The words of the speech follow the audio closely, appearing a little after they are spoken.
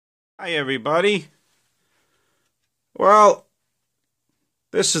Hi everybody. Well,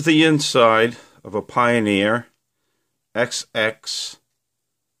 this is the inside of a Pioneer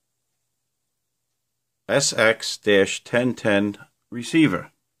SX-1010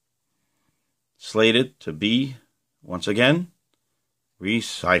 receiver. Slated to be, once again,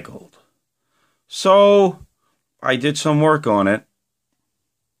 recycled. So, I did some work on it.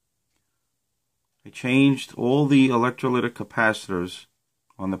 I changed all the electrolytic capacitors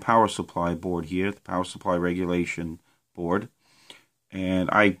on the power supply board here, the power supply regulation board, and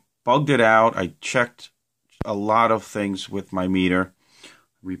I bugged it out. I checked a lot of things with my meter,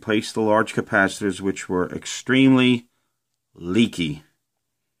 replaced the large capacitors which were extremely leaky.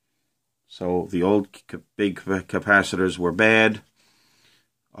 So the old big capacitors were bad,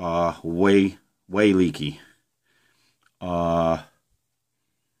 way leaky. Now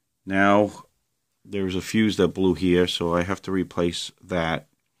there's a fuse that blew here, so I have to replace that.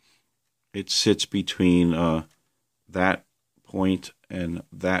 It sits between that point and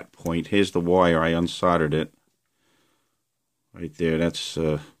that point. Here's the wire. I unsoldered it. Right there. That's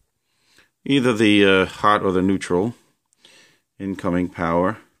either the hot or the neutral incoming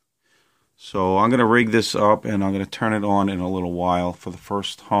power. So I'm going to rig this up and I'm going to turn it on in a little while for the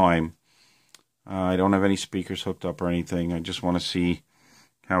first time. I don't have any speakers hooked up or anything. I just want to see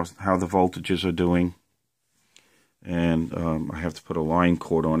how the voltages are doing. And I have to put a line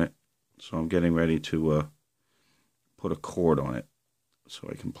cord on it. So I'm getting ready to put a cord on it so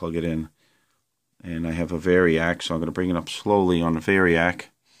I can plug it in. And I have a variac, so I'm going to bring it up slowly on the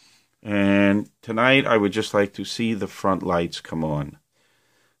variac. And tonight I would just like to see the front lights come on.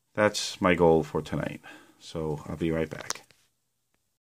 That's my goal for tonight. So I'll be right back.